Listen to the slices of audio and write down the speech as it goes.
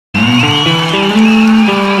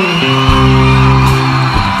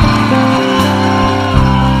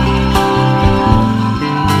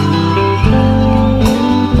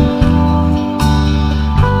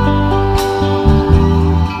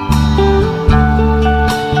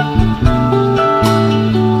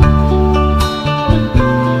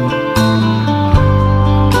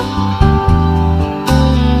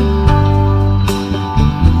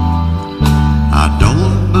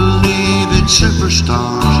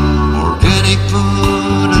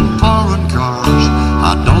food and foreign cars.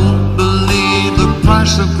 I don't believe the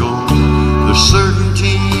price of gold, the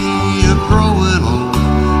certainty of growing old,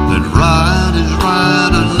 that right is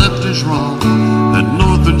right and left is wrong, that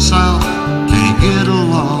north and south can't get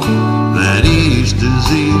along, that east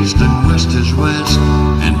is east and west is west,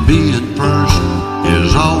 and being first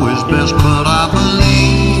is always best. But I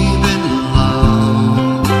believe in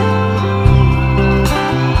love,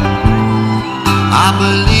 I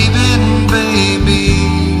believe in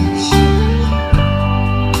babies,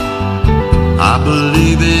 I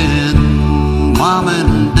believe in mom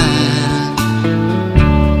and dad,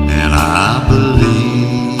 and I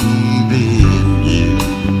believe in you.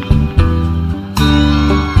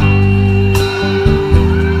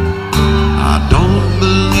 I don't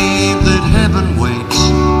believe that heaven waits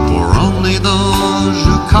for only those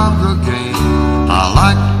who congregate. I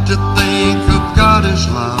like to think of God as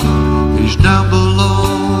love. He's down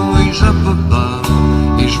below, He's up above,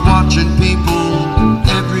 He's watching people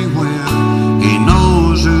everywhere. He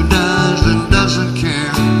knows who does and doesn't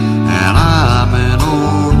care, and I'm an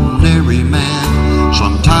ordinary man.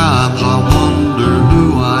 Sometimes I wonder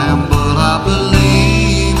who I am, but I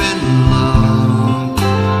believe in love.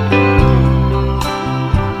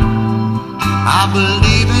 I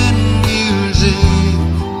believe in music,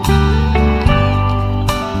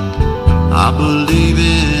 I believe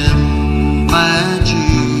in magic,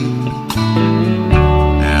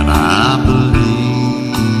 and I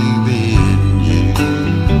believe in you.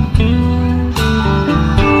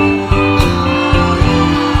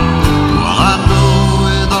 Well, I know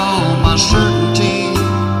with all my certainty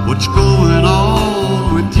what's going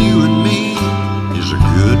on with you and me is a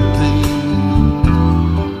good thing.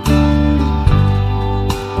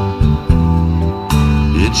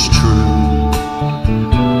 It's true,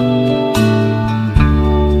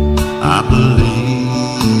 I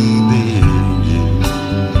believe in you.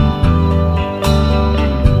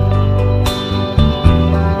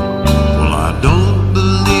 Well, I don't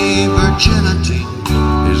believe virginity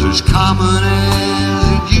is as common as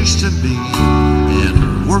it used to be. In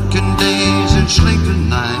working days and sleeping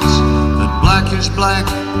nights, that black is black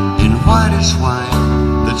and white is white,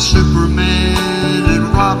 that Superman and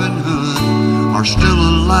Robin Hood are still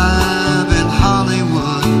alive in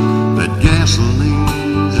Hollywood, that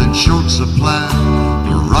gasoline's in short supply,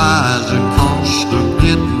 the rising cost of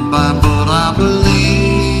getting by. But I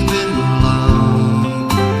believe in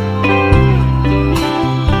love,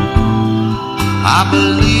 I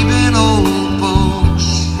believe in old folks,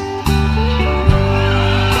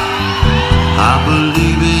 I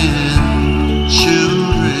believe in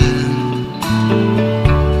children,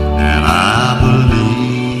 and I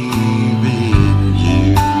believe in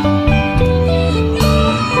you.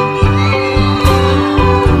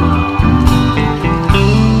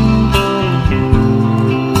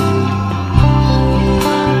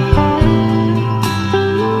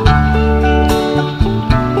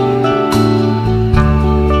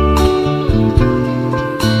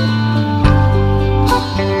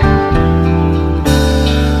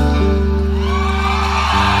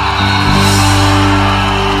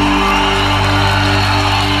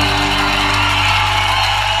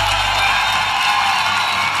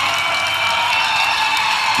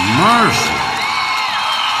 Mercy.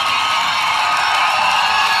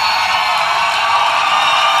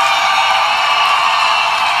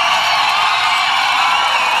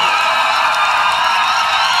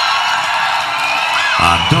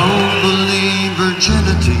 I don't believe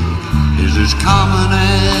virginity is as common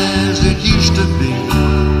as it used to be.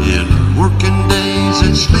 In working days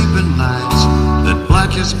and sleeping nights, that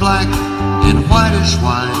black is black and white is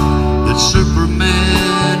white, that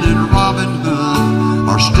Superman and Robin Hood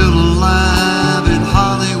are still alive in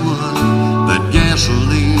Hollywood, that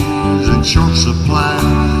gasoline's in short supply,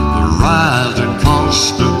 the rising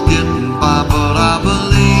cost of getting by. But I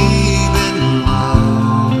believe in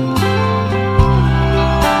love,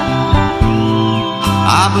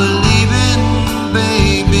 I believe in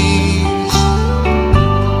babies,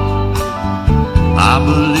 I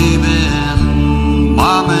believe in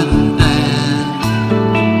mom and dad,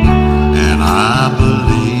 and I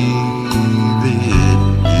believe in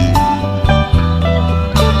you.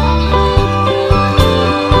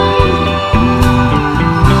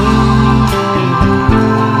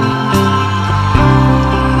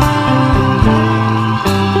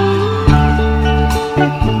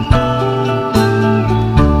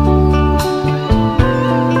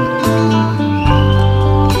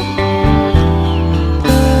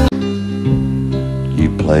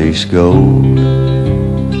 Place gold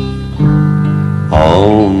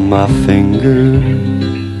on my finger,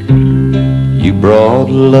 you brought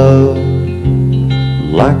love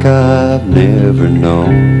like I've never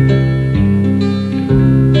known.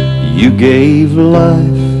 You gave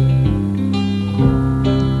life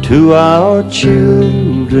to our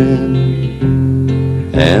children,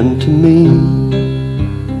 and to me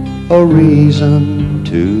a reason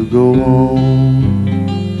to go on.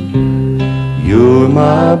 You're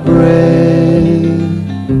my bread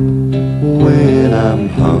when I'm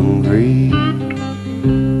hungry.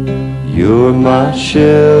 You're my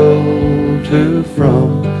shelter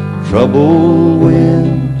from troubled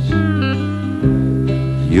winds.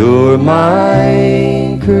 You're my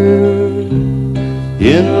anchor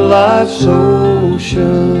in life's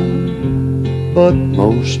ocean, but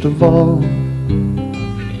most of all,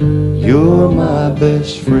 you're my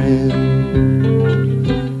best friend.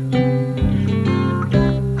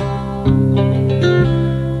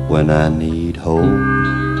 When I need hope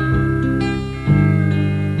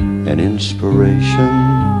and inspiration,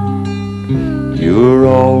 you're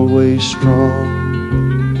always strong.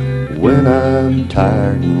 When I'm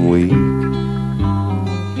tired and weak,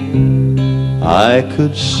 I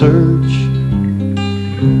could search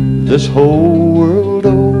this whole world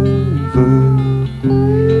over,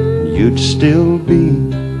 you'd still be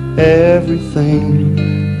everything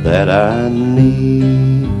that I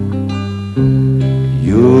need.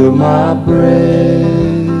 You're my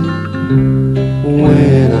bread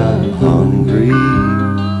when I'm hungry.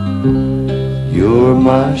 You're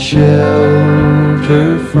my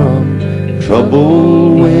shelter from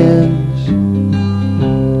troubled winds.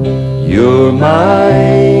 You're my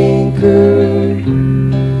anchor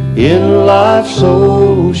in life's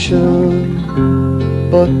ocean,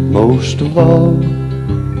 but most of all,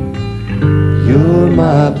 you're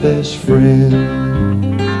my best friend.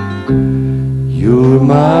 You're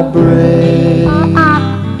my bread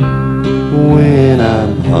when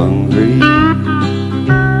I'm hungry.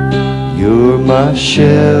 You're my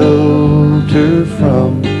shelter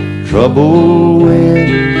from troubled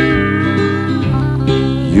winds.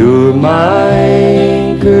 You're my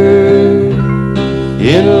anchor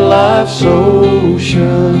in life's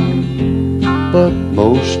ocean, but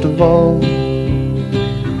most of all,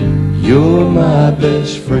 you're my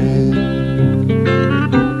best friend.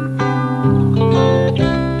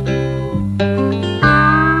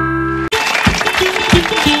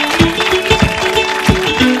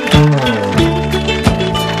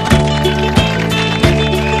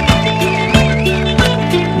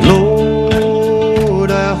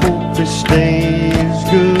 This day is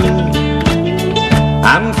good.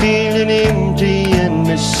 I'm feeling empty and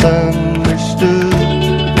misunderstood.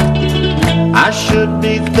 I should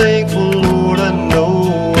be thankful, Lord, I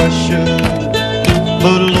know I should,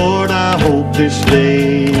 but Lord, I hope this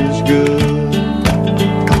day is good.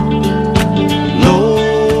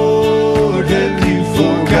 Lord, have you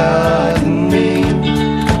forgotten me?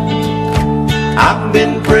 I've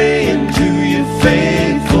been praying to you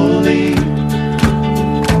faithfully.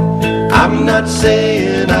 I'm not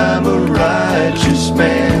saying I'm a righteous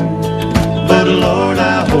man, but Lord,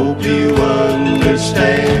 I hope you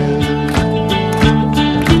understand.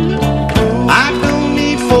 I don't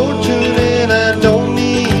need fortune and I don't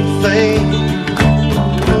need fame.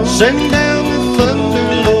 Send down the thunder,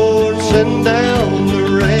 Lord, send down the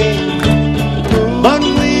rain. But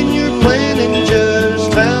when you're planning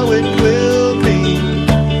just how it will be,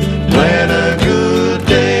 plan a good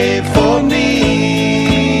day for me.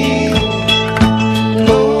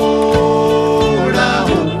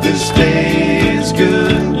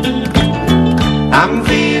 I'm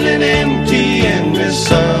feeling empty and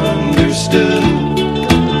misunderstood.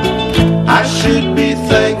 I should be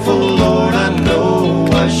thankful, Lord, I know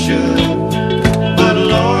I should, but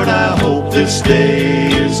Lord, I hope this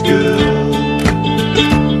day is good.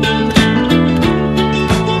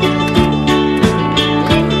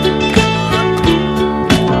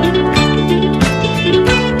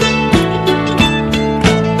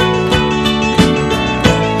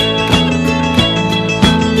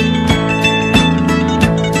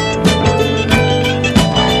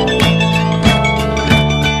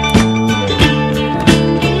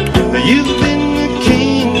 You've been the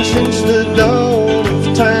king since the dawn of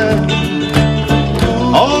time.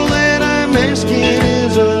 All that I'm asking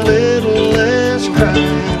is a little less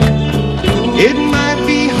crime. It might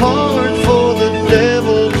be hard for the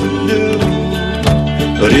devil to do,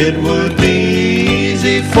 but it would be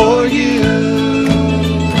easy for you.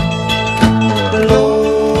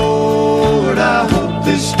 Lord, I hope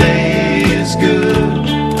this day is good.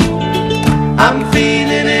 I'm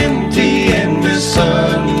feeling empty and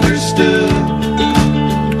misunderstood.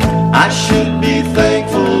 I should be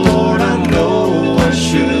thankful, Lord, I know I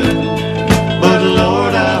should, but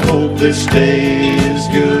Lord, I hope this day is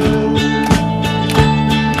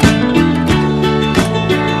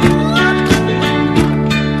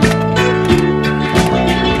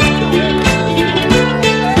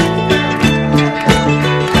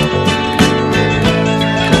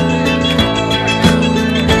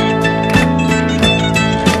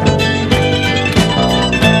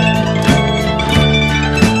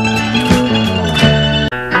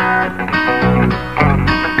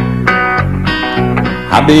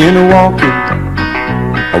I've been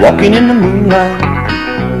walking in the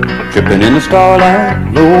moonlight, tripping in the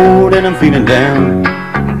starlight, Lord, and I'm feeling down.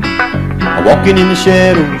 Walking in the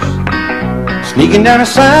shadows, sneaking down a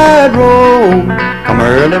side road. Come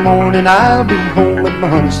early morning, I'll be home at my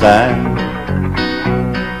honey's side.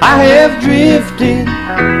 I have drifted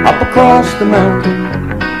up across the mountain,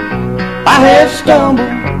 I have stumbled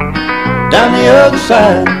down the other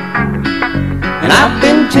side, and I've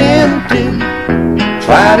been tempted,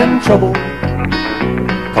 tried and troubled.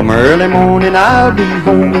 Come early morning, I'll be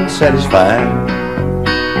home and satisfied.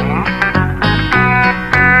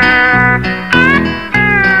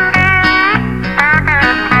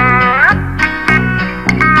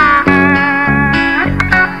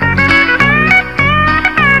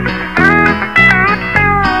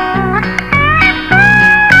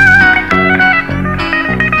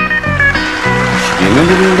 Give me a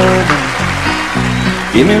little loving,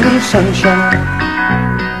 give me a little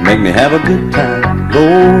sunshine, make me have a good time,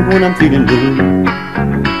 Lord, when I'm feeling blue.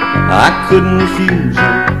 I couldn't refuse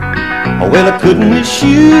her, oh well, I couldn't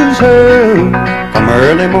misuse her. Come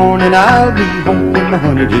early morning, I'll be home with my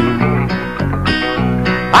honeydew.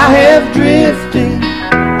 I have drifted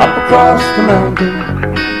up across the mountain,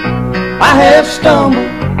 I have stumbled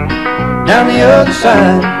down the other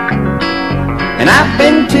side, and I've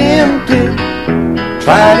been tempted,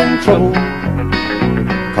 tried and troubled.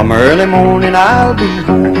 Come early morning, I'll be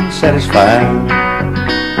home and satisfied.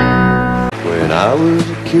 When I was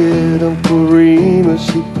a kid, Uncle Remus,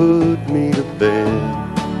 he put me to bed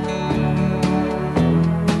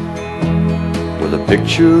with a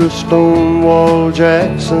picture of Stonewall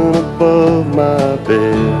Jackson above my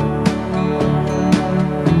bed.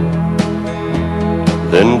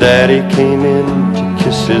 Then Daddy came in to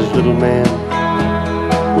kiss his little man,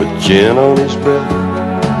 with gin on his breath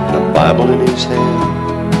and a Bible in his hand.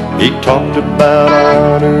 He talked about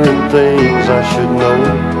honor and things I should know.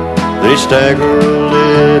 Then he staggered a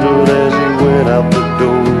little as he went out the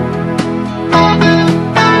door.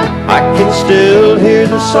 I can still hear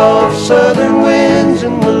the soft southern winds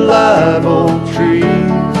in the live oak trees,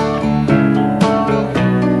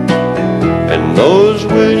 and those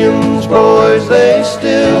Williams boys, they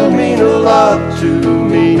still mean a lot to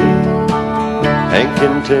me. Hank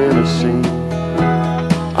in Tennessee,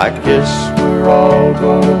 I guess we're all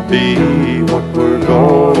gonna be what we're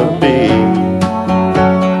gonna be.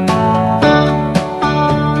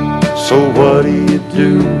 So what do you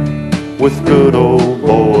do with good old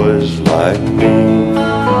boys like me?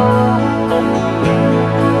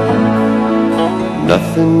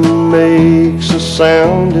 Nothing makes a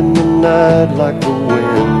sound in the night like the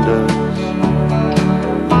wind does,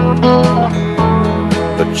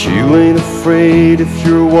 but you ain't afraid if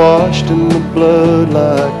you're washed in the blood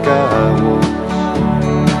like I was.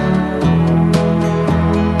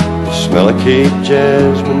 The smell of Cape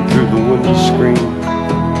jasmine through the window screen,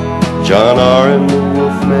 John R. and the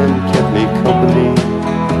Wolfman kept me company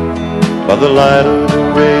by the light of the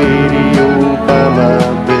radio by my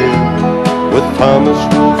bed, with Thomas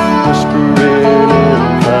Wolfe whispering in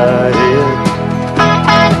my head.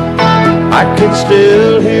 I can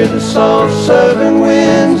still hear the soft southern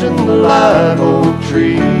winds in the live oak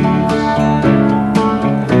trees,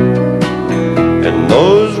 and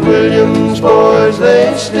those Williams boys,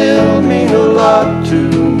 they still mean a lot to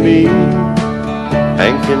me.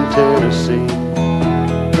 Hank in Tennessee,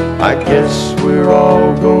 I guess we're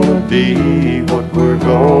all gonna be what we're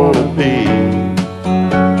gonna be.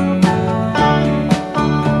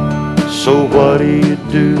 So what do you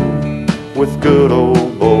do with good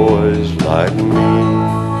old boys like me?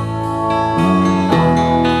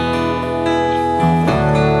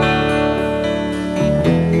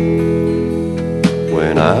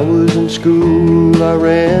 When I was in school, I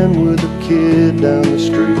ran with a kid down the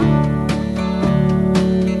street,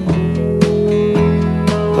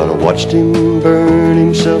 but I watched him burn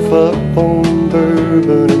himself up on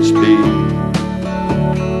bourbon and speed.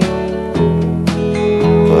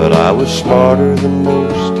 But I was smarter than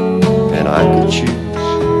most, and I could choose.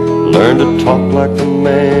 Learned to talk like a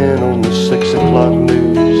man on the 6 o'clock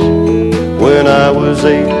news. When I was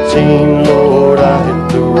 18, Lord, I hit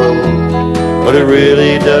the road, but it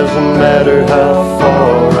really doesn't matter how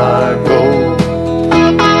far I go.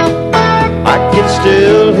 I can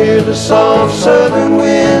still hear the soft southern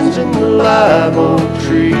winds in the live oak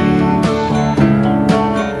trees,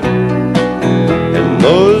 and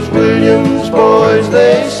those Williams boys,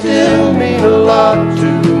 they still mean a lot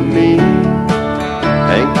to me.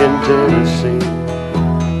 Hank in Tennessee,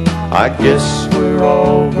 I guess we're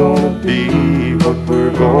all gonna be what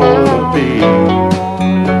we're gonna be.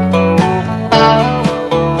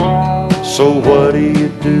 So what do you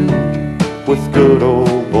do with good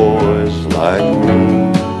old boys like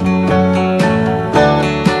me?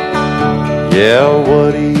 Yeah,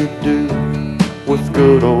 what do you do with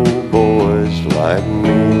good old boys like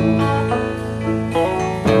me?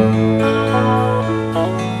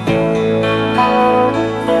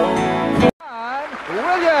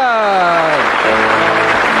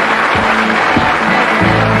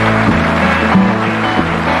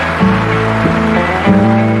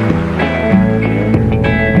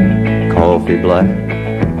 Coffee black,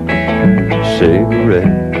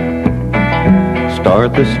 cigarette,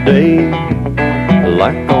 start this day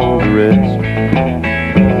like all the rest.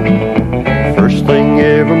 First thing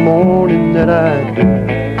every morning that I do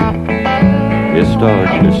is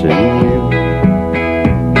start missing you.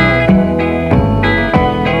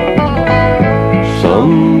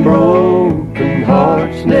 Some broken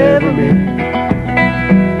hearts never mend,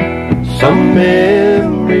 some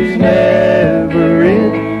memories never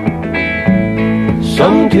end,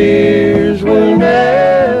 some tears will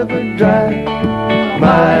never dry.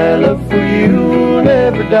 My love for you will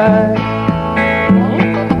never die.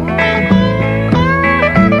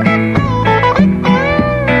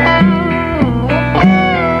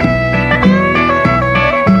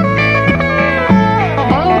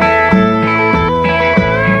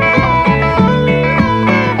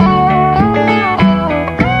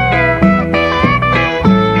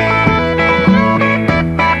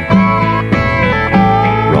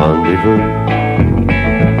 Rendezvous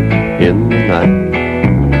in the night,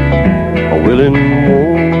 a willing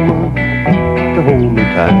woman to hold me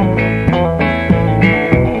tight.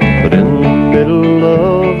 But in the middle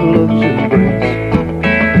of love's embrace,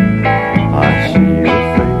 I see your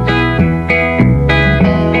face.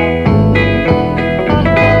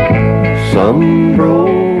 Some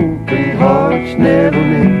broken hearts never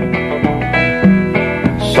mend,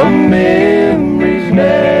 some memories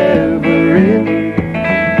never end,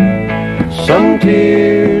 some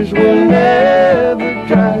tears will never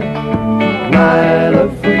dry. My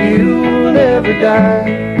love for you will never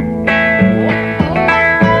die.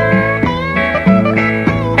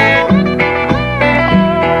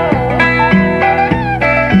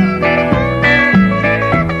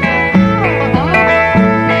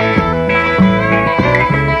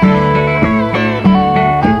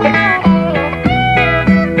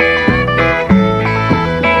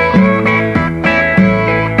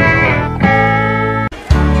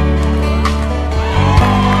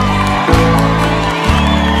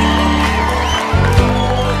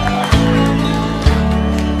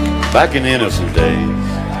 Back in innocent days,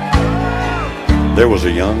 there was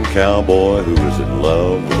a young cowboy who was in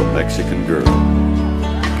love with a Mexican girl.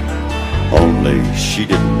 Only she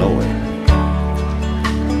didn't know it.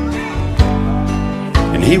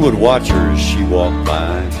 And he would watch her as she walked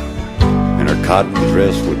by, and her cotton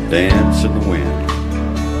dress would dance in the wind.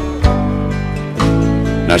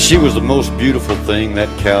 Now she was the most beautiful thing that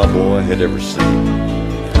cowboy had ever seen.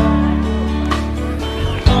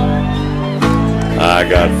 I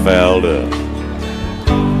got fouled up,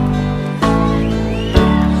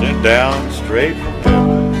 sent down straight from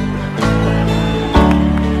heaven.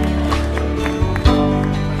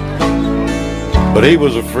 But he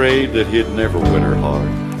was afraid that he'd never win her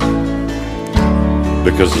heart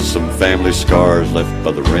because of some family scars left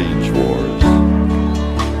by the range wars.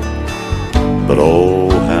 But oh,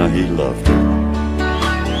 how he loved her.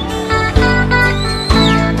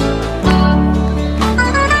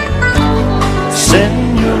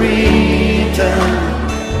 Senorita,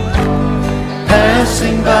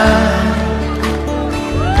 passing by,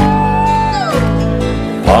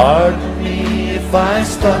 pardon me if I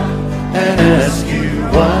stop and ask you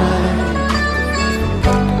why.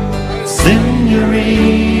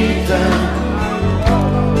 Senorita,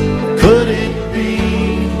 could it be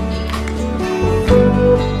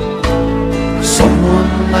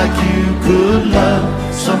someone like you could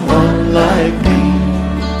love someone like me?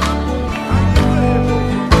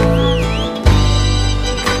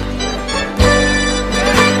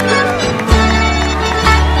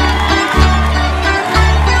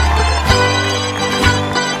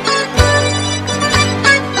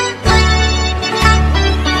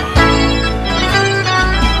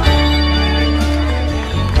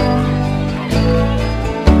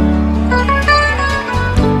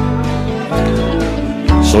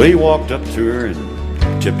 So he walked up to her and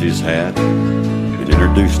tipped his hat and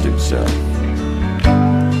introduced himself.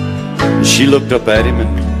 And she looked up at him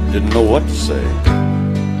and didn't know what to say.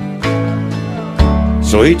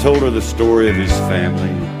 So he told her the story of his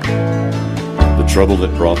family, the trouble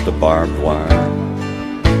that brought the barbed wire,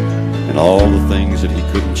 and all the things that he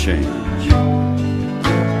couldn't change.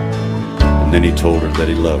 And And then he told her that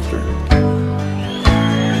he loved her,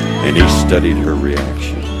 and he studied her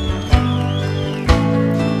reaction.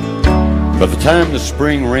 By the time the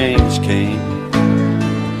spring rains came,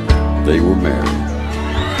 they were married.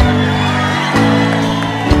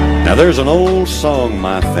 Now there's an old song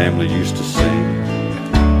my family used to sing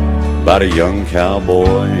about a young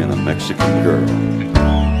cowboy and a Mexican girl, and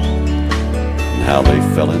how they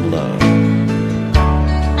fell in love.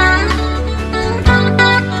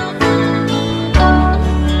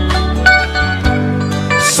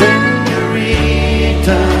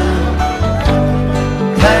 Senorita,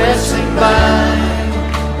 passing by,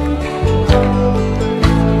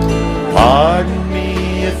 pardon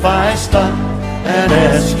me if I stop and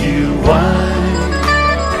ask you why.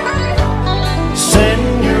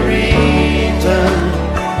 Senorita,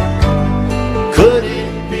 could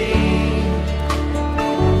it be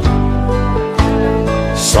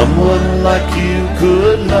someone like you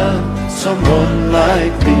could love someone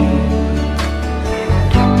like me?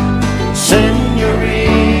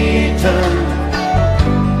 Senorita,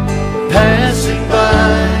 passing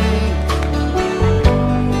by,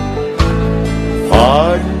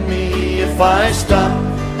 pardon me if I stop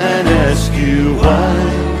and ask you why.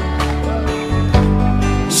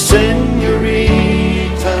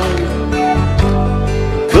 Senorita,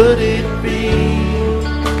 could it be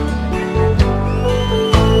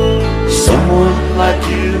someone like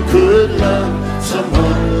you could love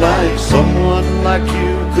someone like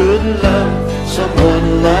you could love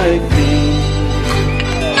someone like me?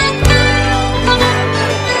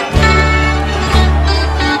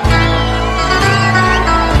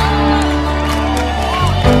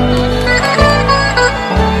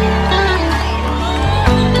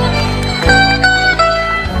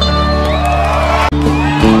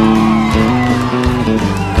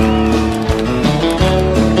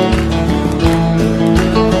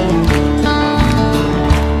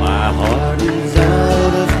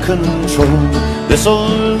 Control. This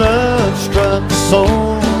old love-struck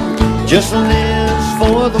soul just lives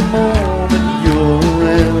for the moment you're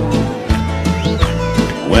around.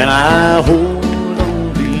 When I hold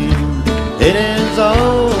on to you, it is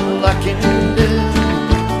all I can do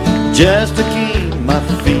just to keep my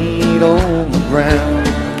feet on the ground.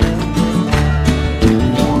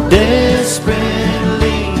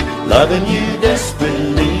 Desperately loving you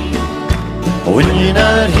desperately, when you're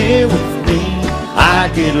not here with me, I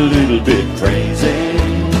get a little bit crazy.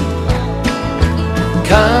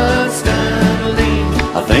 Constantly,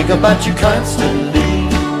 I think about you constantly.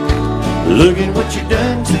 Look at what you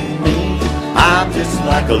done to me, I'm just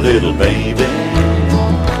like a little baby.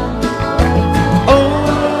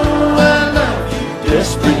 Oh, I love you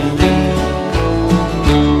desperately.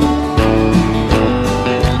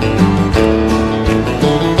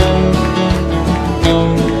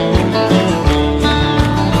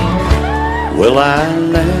 Will I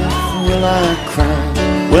laugh, will I cry,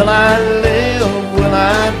 will I live, will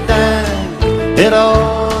I die? It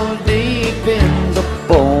all depends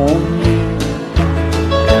upon you.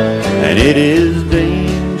 And it is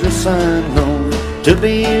dangerous, I know, to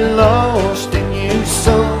be lost in you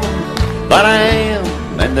so, but I am,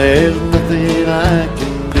 and there's nothing I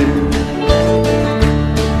can do.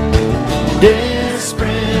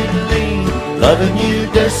 Desperately, loving you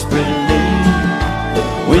desperately,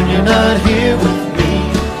 when you're not here with me,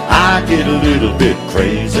 I get a little bit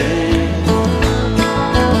crazy.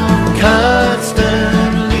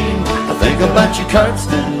 Constantly, I think about you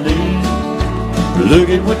constantly. Look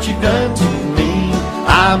at what you've done to me,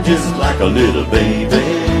 I'm just like a little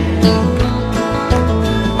baby.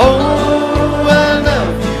 Oh, I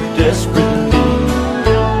love you desperately.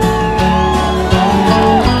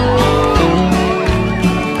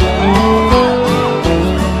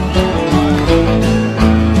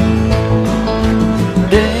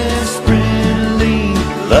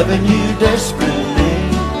 Loving you desperately,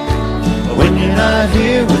 when you're not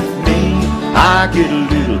here with me, I get a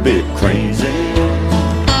little bit crazy.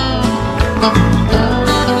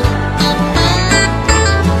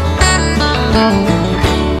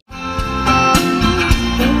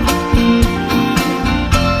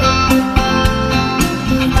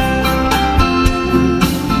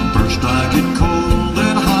 First I get cold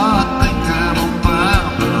and hot, thinking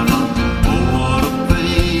about love. Oh, what a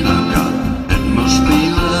pain I've got, it must be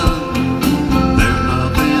love. There's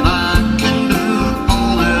nothing I can do,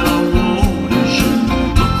 all that I want is you.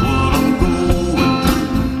 Look what I'm going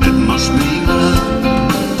through, it must be love.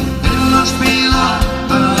 It must be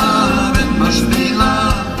love, it must be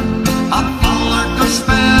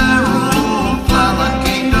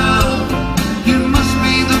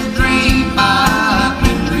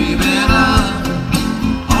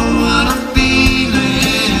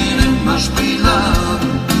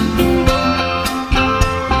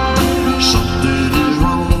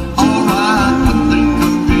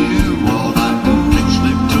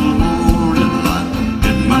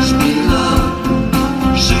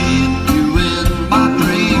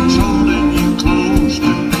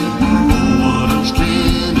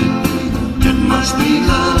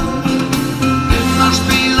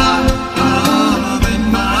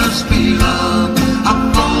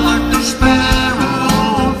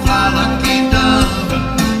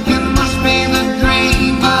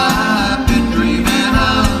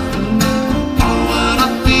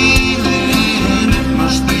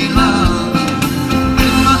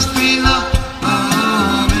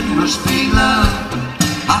love.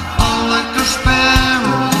 I fall like a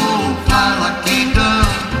sparrow, fly like a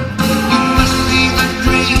dove. You must be the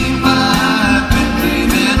dream I've been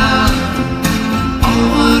dreaming of. Oh,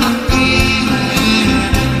 what a feeling,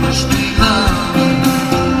 it must be love.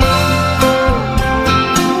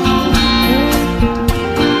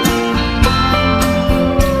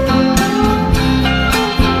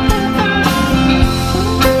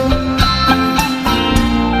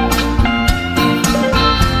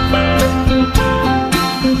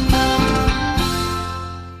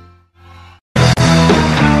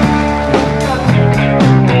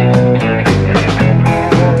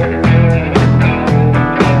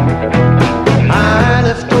 I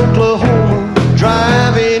left Oklahoma,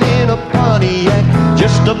 driving in a Pontiac,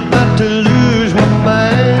 just about to lose my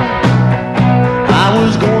mind. I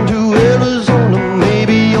was going to Arizona,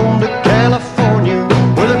 maybe on to California,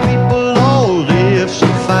 where the people all live so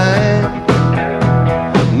fine.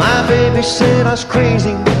 My baby said I was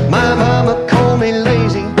crazy, my mama called me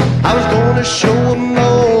lazy. I was gonna show 'em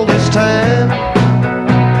all this time.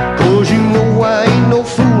 'Cause you know I ain't no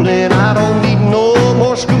fooling, I don't need no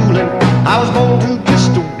more schooling. I was born to just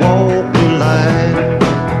to walk the line.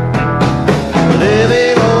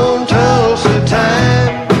 Living on Tulsa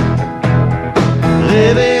time,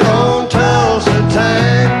 living on Tulsa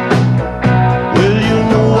time. Well, you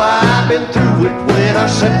know I've been through it when I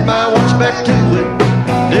set my watch back to it.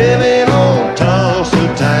 Living on Tulsa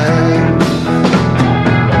time.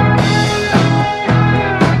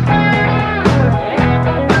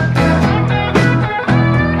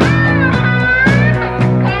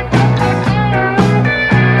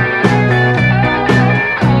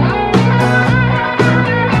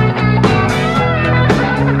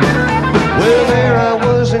 Well, there I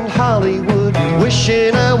was in Hollywood,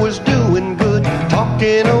 wishing I was doing good,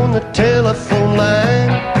 talking on the telephone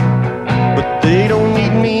line. But they don't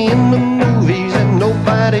need me in the movies, and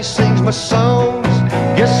nobody sings my songs.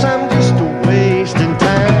 Guess I'm just wasting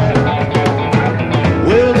time.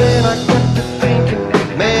 Well, then I got to thinking,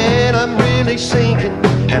 man, I'm really sinking,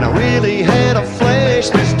 and I really had a flash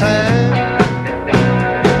this time.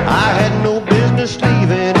 I had no business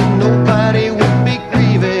leaving, and nobody would be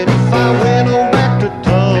grieving if I went on back to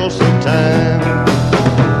Tulsa time.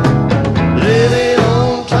 Living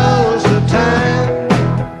on Tulsa time,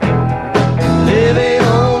 living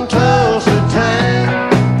on Tulsa time.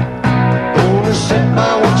 Gonna set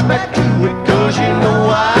my watch back to it, 'cause you know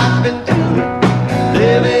I've been through it.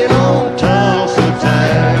 Living on Tulsa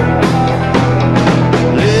time,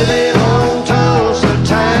 living on Tulsa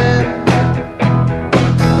time,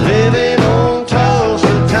 living on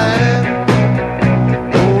Tulsa time.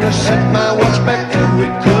 Gonna set my watch back to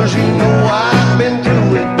it, 'cause you know I've been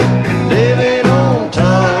through it. Living on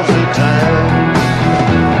Tulsa time.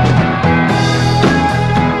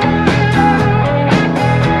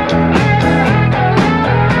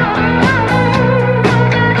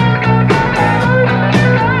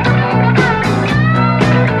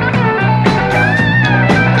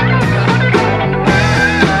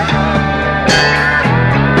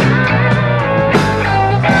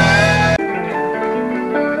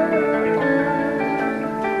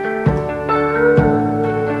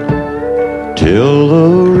 Till the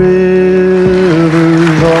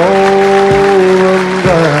rivers all run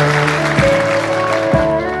dry,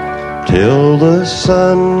 till the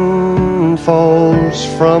sun falls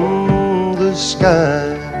from the sky,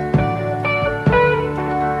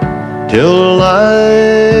 till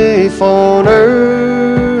life on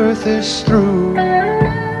earth is through.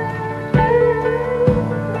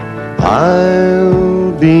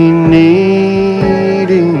 I'll be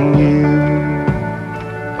needing you.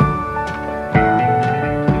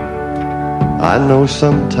 I know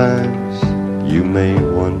sometimes you may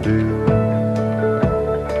wonder,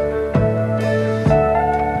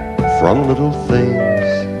 from little things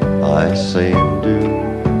I say and do,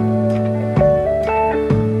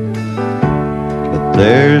 but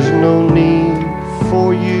there's no need for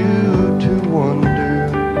you to wonder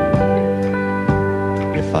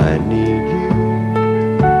if I need you,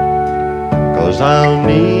 'cause I'll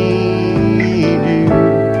need you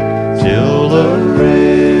till the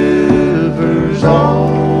rivers all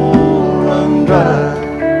run dry,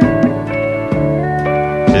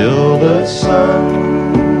 till the sun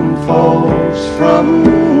falls from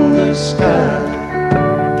the sky,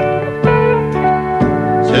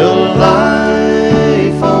 till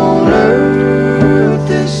life on earth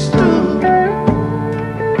is through.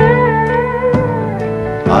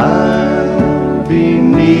 I'll be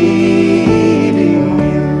needing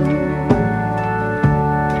you.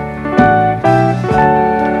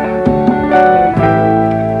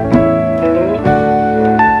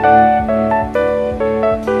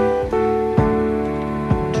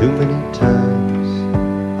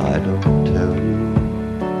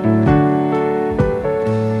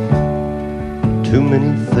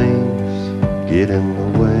 many things get in the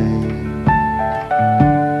way.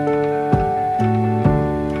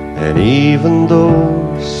 And even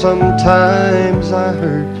though sometimes I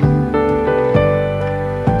hurt you,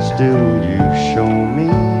 still you show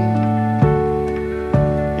me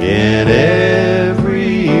in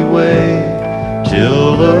every way,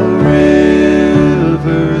 till the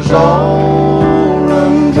rivers all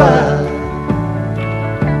run dry,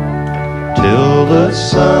 till the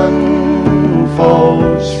sun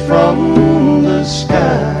falls from the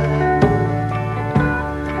sky,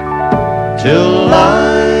 till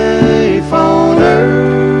life on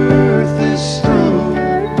earth is through.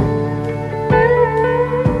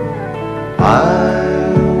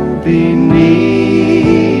 I'll be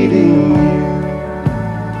needing you.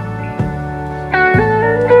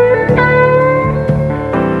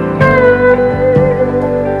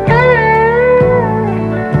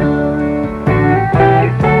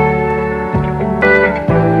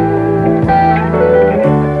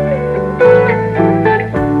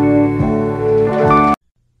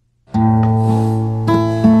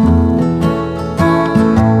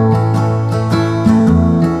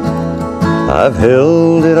 I've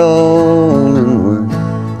held it all inward,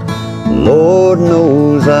 Lord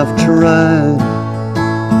knows I've tried.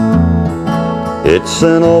 It's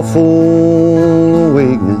an awful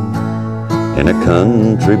awakening in a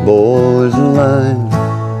country boy's life,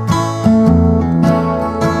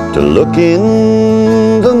 to look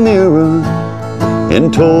in the mirror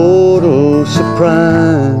in total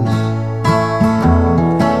surprise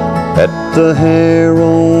at the hair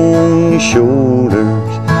on your shoulders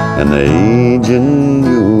and the age in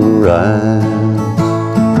your eyes.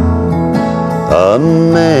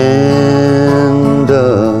 Amanda,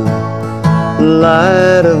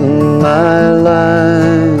 light of my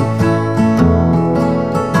life,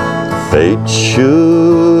 fate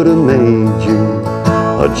should have made you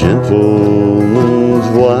a gentleman's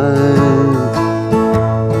wife.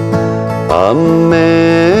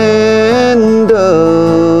 Amanda,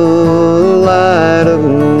 light of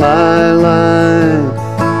my life,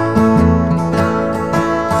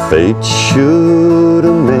 fate should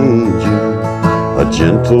have made you a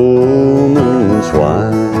gentleman's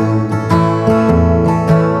wife.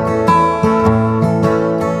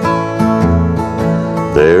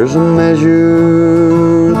 There's a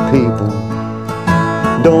measure people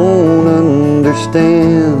don't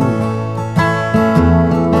understand,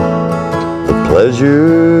 the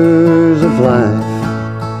pleasures of life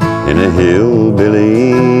in a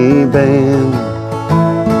hillbilly band.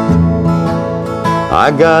 I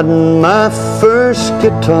got my first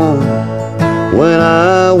guitar when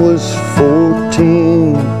I was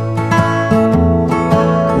 14.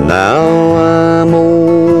 Now I'm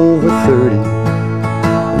over 30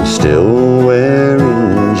 and still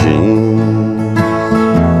wearing jeans.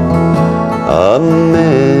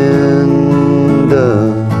 Amanda,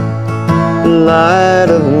 light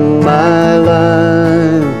of my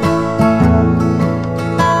life,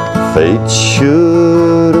 fate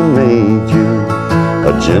should have made you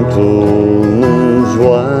a gentleman's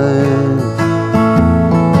wife.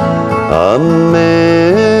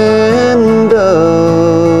 Amanda,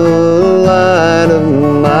 light of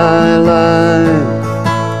my life,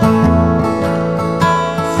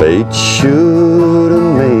 fate should have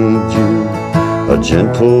made you a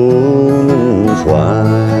gentleman's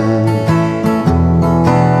wife.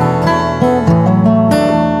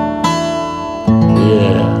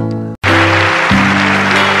 Yeah.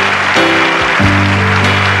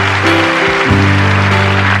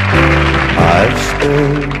 I've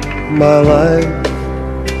spent my life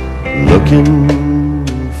looking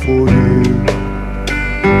for you,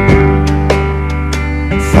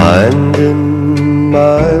 finding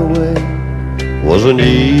my way wasn't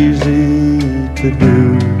easy to do,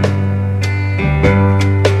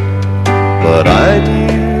 but I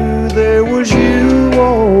knew there was you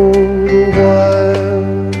all the while,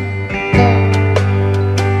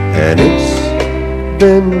 and it's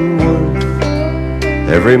been worth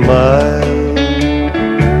every mile.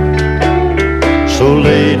 So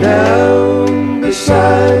lay down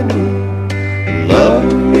beside me,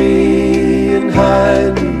 love me and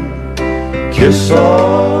hide me, kiss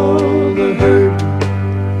all the hurt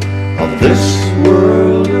of this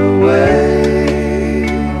world away.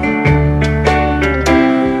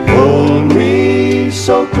 Hold me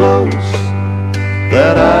so close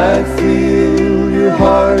that I feel your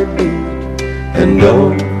heartbeat, and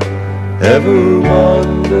don't ever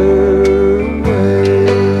wander away.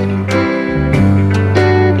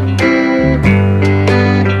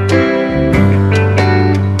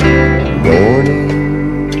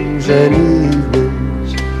 Mornings and evenings,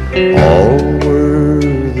 all were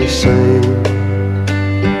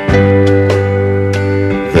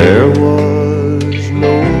There was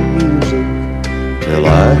no music till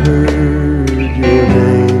I heard your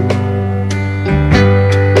name,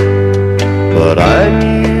 but I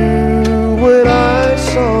knew when I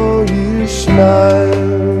saw you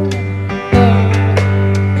smile.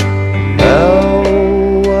 Now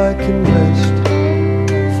I can rest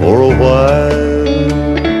for a while.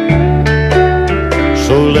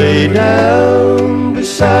 So lay down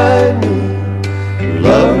beside me,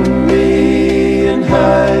 love me and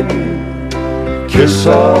hide me, kiss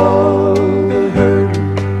all the hurt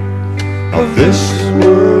of this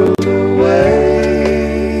world away.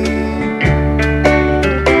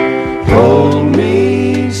 Hold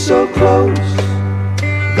me so close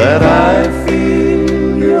that I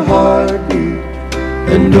feel your heartbeat,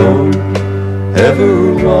 and don't ever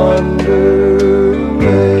wander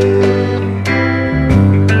away.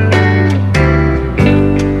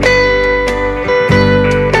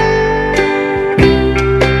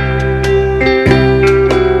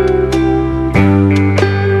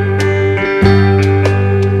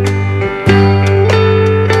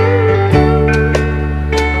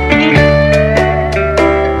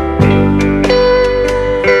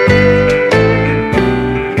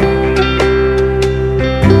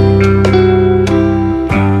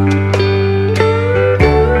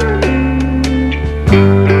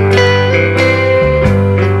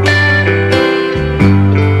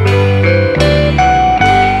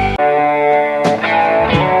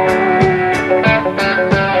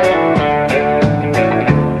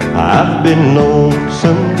 I've been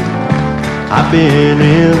lonesome, I've been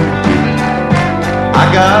empty, I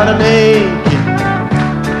got an aching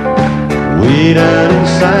way down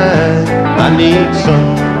inside. I need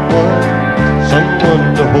someone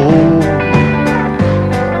to hold.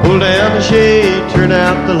 Pull down the shade, turn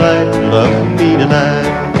out the light, love me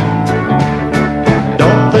tonight.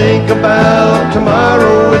 Don't think about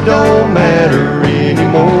tomorrow, it don't matter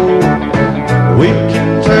anymore. We can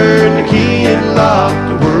turn the key and lock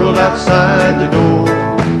the world outside the door.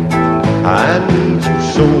 I need you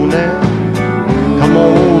so now, come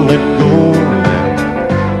on, let go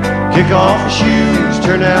now. Kick off your shoes,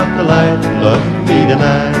 turn out the light, love me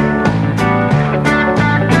tonight.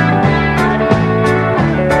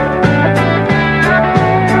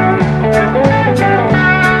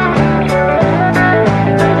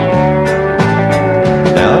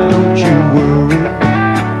 Now don't you worry,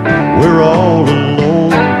 we're all alone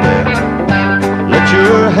now. Let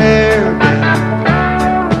your hair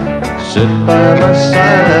down, sit by my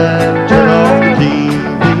side, turn off the TV,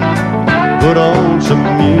 put on some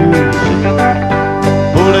music,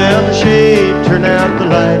 pull down the shade, turn out the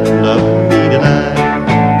light, love me tonight.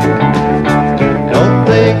 Don't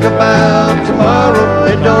think about tomorrow,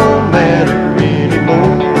 it don't matter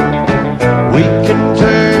anymore. We can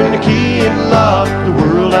turn the key and lock the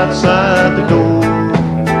world outside the door.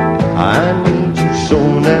 I need you so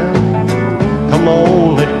now, come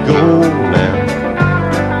on, let go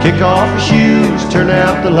now. Kick off your shoes, turn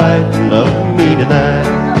out the light, love me tonight.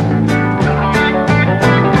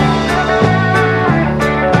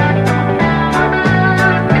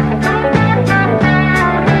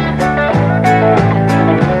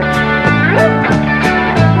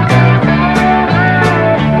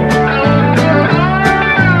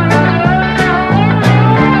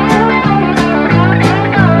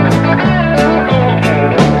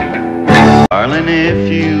 Darling,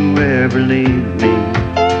 if you ever leave me,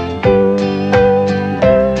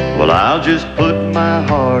 well, I'll just put my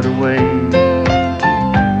heart away.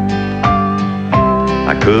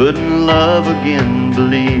 I couldn't love again,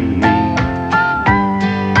 believe me.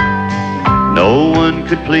 No one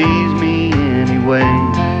could please me anyway.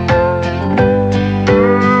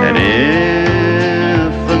 And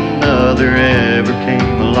if another ever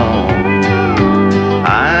came along,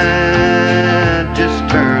 I'd just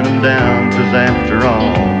turn them down. 'Cause after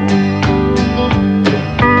all,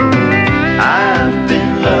 I've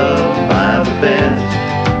been loved by the best.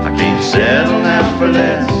 I can't settle now for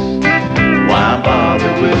less. Why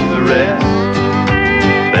bother with the rest?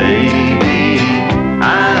 Baby,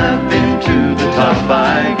 I've been to the top,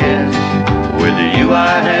 I guess. With you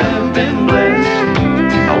I have been blessed.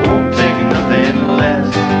 I won't take nothing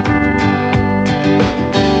less.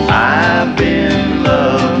 I've been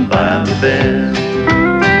loved by the best.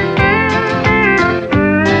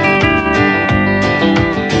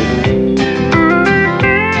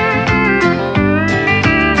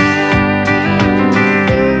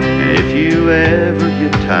 Ever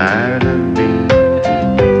get tired of me,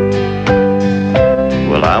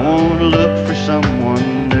 well, I won't look for someone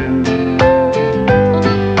new.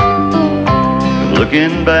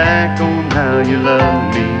 Looking back on how you loved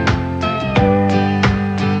me,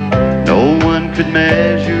 could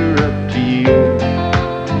measure up to you.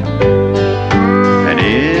 And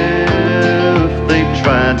if they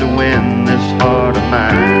tried to win this heart of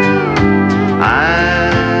mine,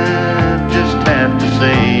 I just have to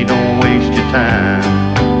say, don't waste your time.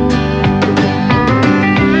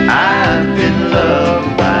 I've been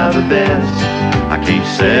loved by the best, I can't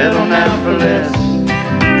settle now for less.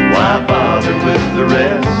 Why bother with the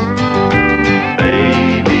rest?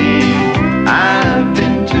 Baby, I've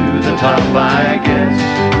been to the top, I guess.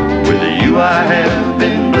 With you I have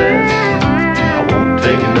been blessed, I won't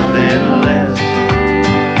take nothing less.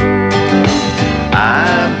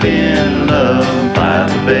 I've been loved by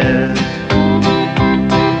the best.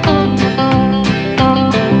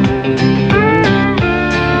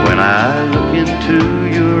 When I look into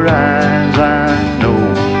your eyes, I know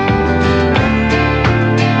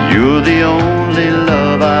you're the only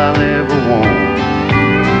love I'll ever want.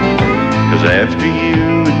 'Cause after you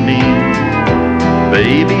and me,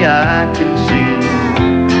 baby, I can see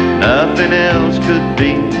nothing else could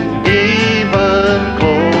be even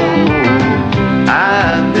close.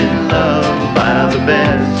 I've been loved by the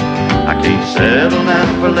best, I can't settle now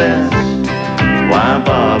for less. Why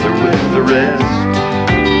bother with the rest?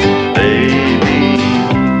 Baby,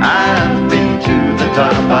 I've been to the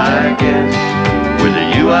top, I guess. With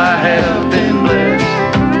you I have been blessed,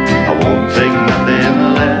 I won't take nothing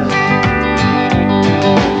less.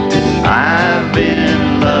 I've been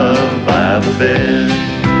loved by the best.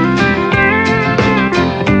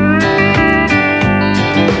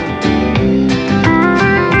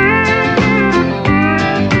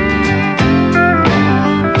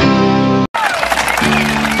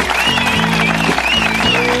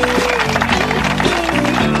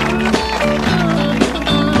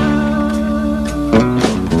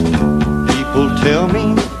 Tell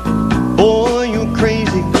me, boy, you're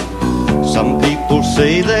crazy. Some people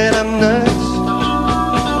say that I'm nuts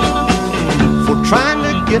for trying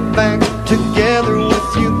to get back together with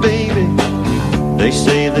you, baby. They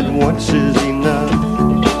say that once is enough.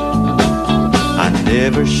 I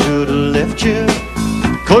never should have left you,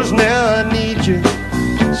 'cause now I need you.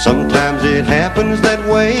 Sometimes it happens that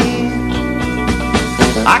way.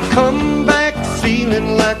 I come back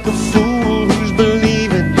feeling like a fool who's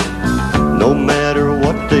believing no matter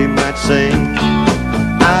what they might say.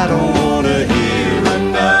 I don't wanna hear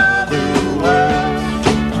another word.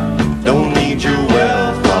 Don't need your well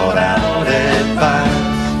thought out advice.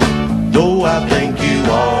 Though I thank you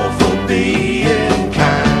all for being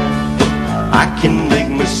kind, I can make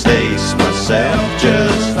mistakes myself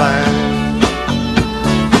just fine.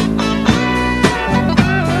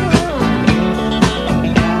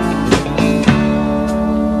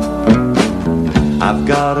 I've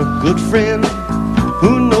got a good friend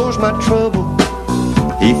who knows my trouble.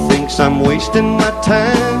 He thinks I'm wasting my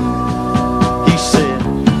time. He said,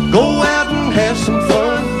 go out and have some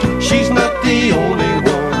fun. She's not the only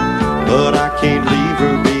one, but I can't leave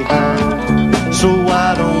her behind. So I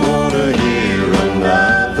don't wanna hear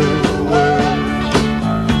another word.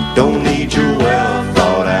 Don't need your well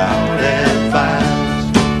thought out advice.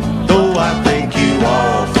 Though I thank you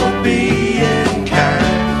all for being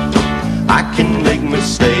kind, I can make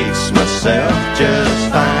mistakes myself just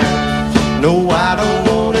fine. No, I don't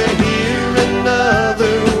wanna hear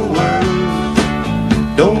another word.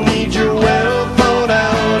 Don't need your well thought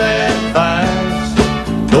out advice.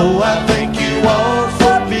 Though I thank you all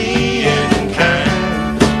for being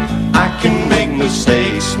kind, I can make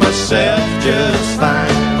mistakes myself just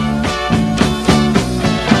fine.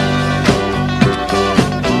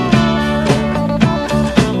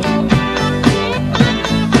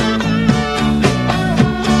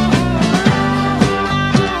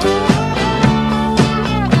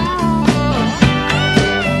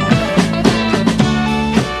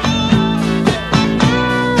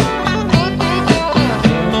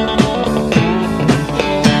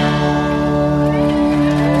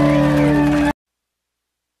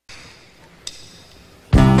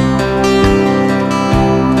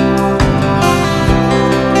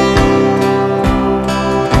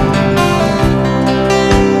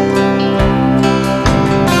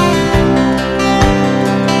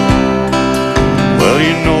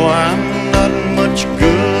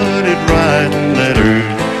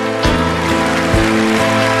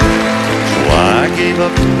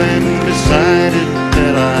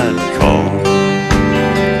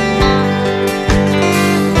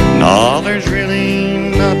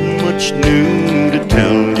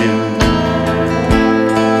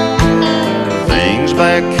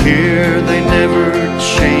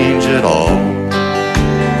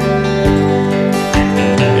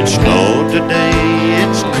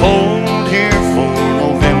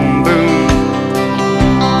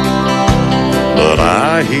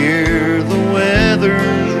 I hear the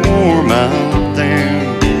weather's warm out there.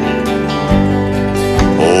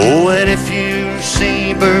 Oh, and if you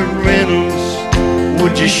see Burt Reynolds,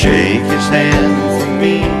 would you shake his hand for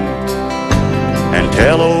me and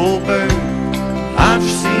tell old Burt I've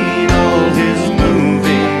seen all his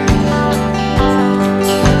movies?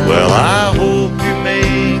 Well, I hope you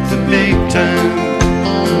make the big time.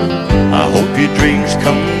 I hope your dreams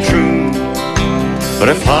come true. But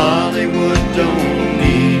if Hollywood don't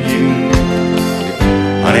need you,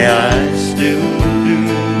 honey, I still do.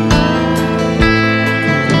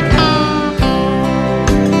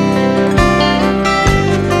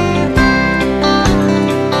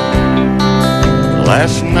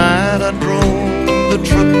 Last night I drove the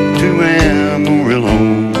truck to Amarillo.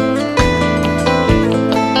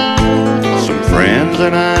 Some friends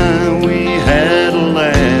and I, we had a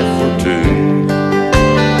laugh or two.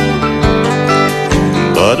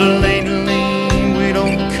 But lately we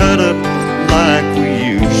don't cut up like we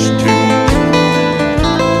used to.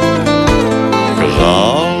 'Cause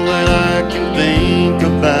all that I can think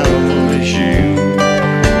about is you.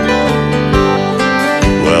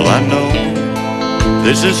 Well, I know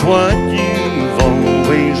this is what you've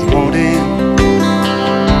always wanted,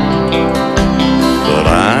 but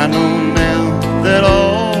I know now that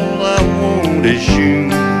all I want is you.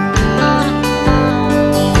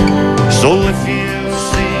 So if you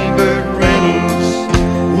see Burt Reynolds,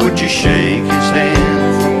 would you shake his hand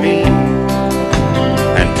for me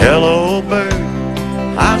and tell old Burt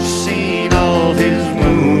I've seen all his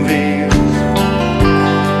movies?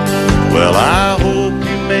 Well, I hope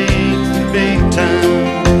you make the big time.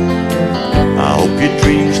 I hope your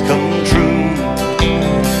dreams come true.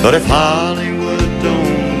 But if Hollywood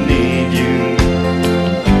don't need you,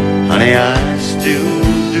 honey, I still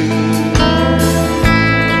do.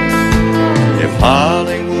 If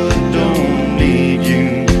Hollywood don't need you,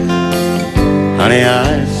 honey, I